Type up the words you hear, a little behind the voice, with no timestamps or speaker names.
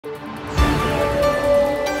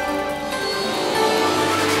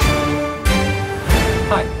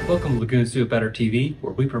Welcome to Lagoons Do It Better TV,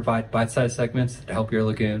 where we provide bite-sized segments to help your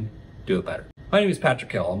lagoon do it better. My name is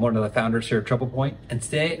Patrick Hill. I'm one of the founders here at TriplePoint, and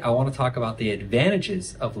today I want to talk about the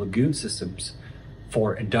advantages of lagoon systems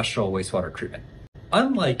for industrial wastewater treatment.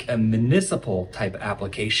 Unlike a municipal type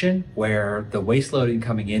application where the waste loading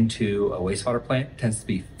coming into a wastewater plant tends to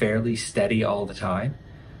be fairly steady all the time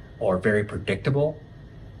or very predictable,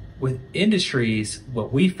 with industries,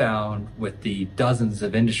 what we found with the dozens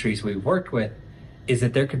of industries we've worked with is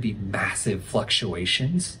that there could be massive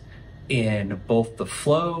fluctuations in both the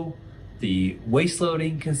flow, the waste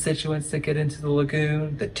loading constituents that get into the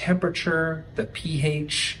lagoon, the temperature, the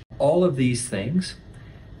pH, all of these things.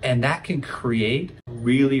 And that can create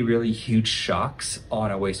really, really huge shocks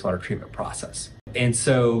on a wastewater treatment process. And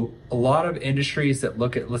so a lot of industries that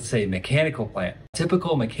look at, let's say, mechanical plant,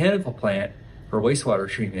 typical mechanical plant for wastewater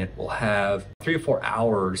treatment will have 3 or 4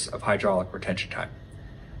 hours of hydraulic retention time.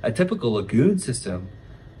 A typical lagoon system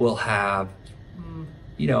will have,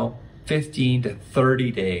 15 to 30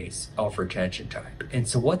 days of retention time. And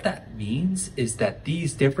so what that means is that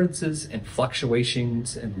these differences in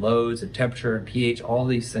fluctuations in loads and temperature and pH, all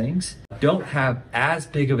these things, don't have as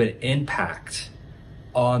big of an impact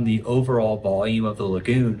on the overall volume of the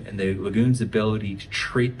lagoon and the lagoon's ability to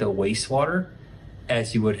treat the wastewater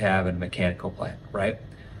as you would have in a mechanical plant, right?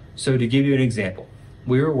 So to give you an example,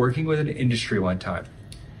 we were working with an industry one time,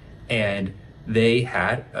 and they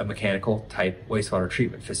had a mechanical type wastewater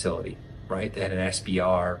treatment facility, right? They had an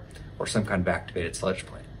SBR or some kind of activated sludge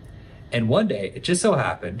plant. And one day it just so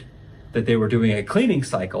happened that they were doing a cleaning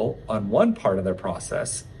cycle on one part of their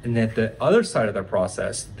process, and that the other side of their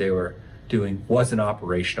process that they were doing wasn't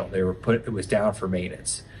operational. It was down for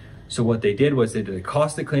maintenance. So what they did was they did a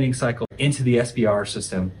caustic cleaning cycle into the SBR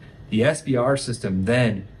system. The SBR system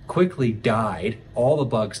then quickly died. All the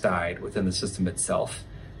bugs died within the system itself,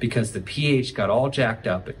 because the pH got all jacked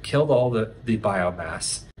up. It killed all the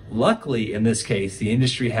biomass. Luckily, in this case, the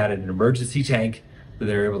industry had an emergency tank that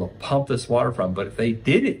they were able to pump this water from. But if they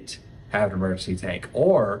didn't have an emergency tank,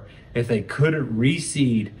 or if they couldn't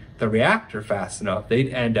reseed the reactor fast enough,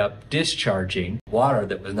 they'd end up discharging water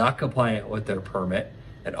that was not compliant with their permit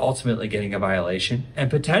and ultimately getting a violation, and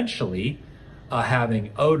potentially having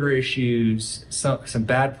odor issues, some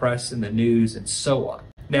bad press in the news, and so on.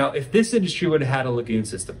 Now, if this industry would have had a lagoon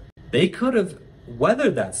system, they could have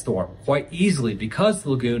weathered that storm quite easily because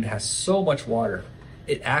the lagoon has so much water.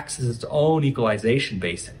 It acts as its own equalization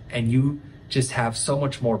basin, and you just have so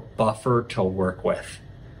much more buffer to work with,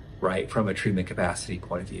 right, from a treatment capacity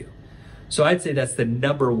point of view. So I'd say that's the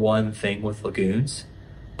number one thing with lagoons.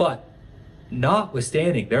 But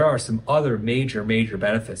notwithstanding, there are some other major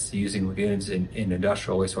benefits to using lagoons in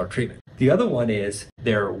industrial wastewater treatment. The other one is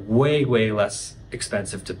they're way less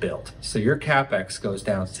expensive to build. So your CapEx goes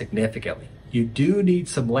down significantly. You do need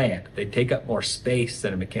some land. They take up more space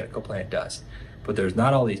than a mechanical plant does. But there's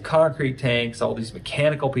not all these concrete tanks, all these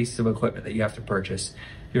mechanical pieces of equipment that you have to purchase.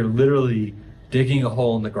 You're literally digging a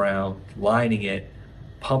hole in the ground, lining it,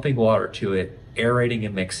 pumping water to it, aerating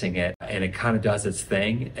and mixing it, and it kind of does its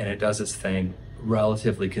thing, and it does its thing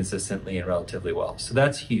relatively consistently and relatively well. So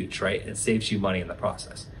that's huge, right? It saves you money in the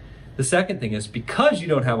process. The second thing is, because you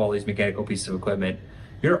don't have all these mechanical pieces of equipment,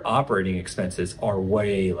 your operating expenses are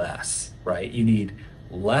way less, right? You need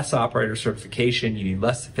less operator certification, you need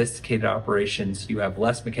less sophisticated operations, you have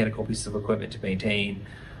less mechanical pieces of equipment to maintain,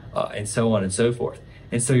 and so on and so forth.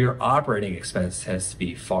 And so your operating expense tends to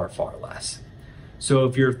be far less. So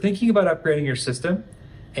if you're thinking about upgrading your system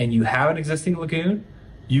and you have an existing lagoon,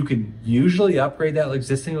 you can usually upgrade that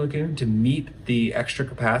existing lagoon to meet the extra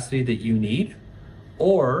capacity that you need.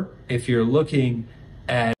 Or if you're looking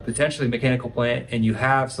at potentially a mechanical plant and you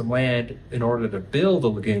have some land in order to build a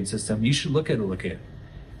lagoon system, you should look at a lagoon.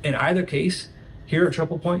 In either case, here at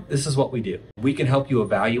TriplePoint, this is what we do. We can help you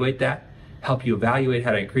evaluate that, help you evaluate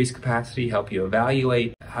how to increase capacity, help you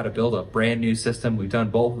evaluate how to build a brand new system. We've done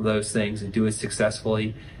both of those things and do it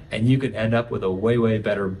successfully. And you could end up with a way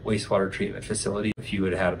better wastewater treatment facility if you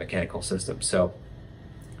would have had a mechanical system. So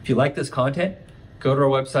if you like this content, go to our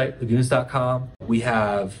website, lagoons.com. We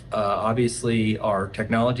have obviously our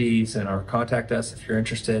technologies and our contact us if you're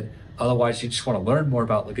interested. Otherwise, you just want to learn more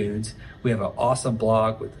about lagoons. We have an awesome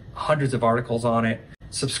blog with hundreds of articles on it.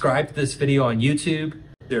 Subscribe to this video on YouTube.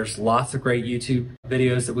 There's lots of great YouTube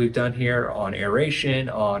videos that we've done here on aeration,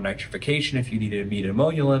 on nitrification if you need to meet an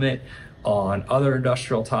ammonia limit, on other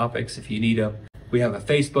industrial topics if you need them. We have a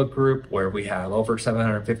Facebook group where we have over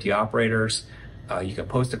 750 operators. You can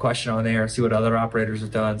post a question on there, see what other operators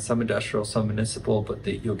have done, some industrial, some municipal, but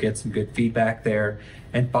you'll get some good feedback there.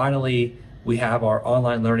 And finally, we have our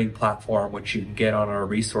online learning platform, which you can get on our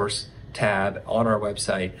resource tab on our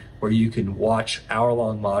website where you can watch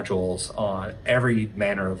hour-long modules on every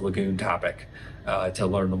manner of lagoon topic to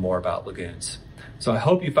learn more about lagoons. So I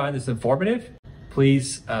hope you find this informative.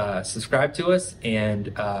 Please subscribe to us,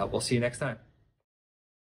 and we'll see you next time.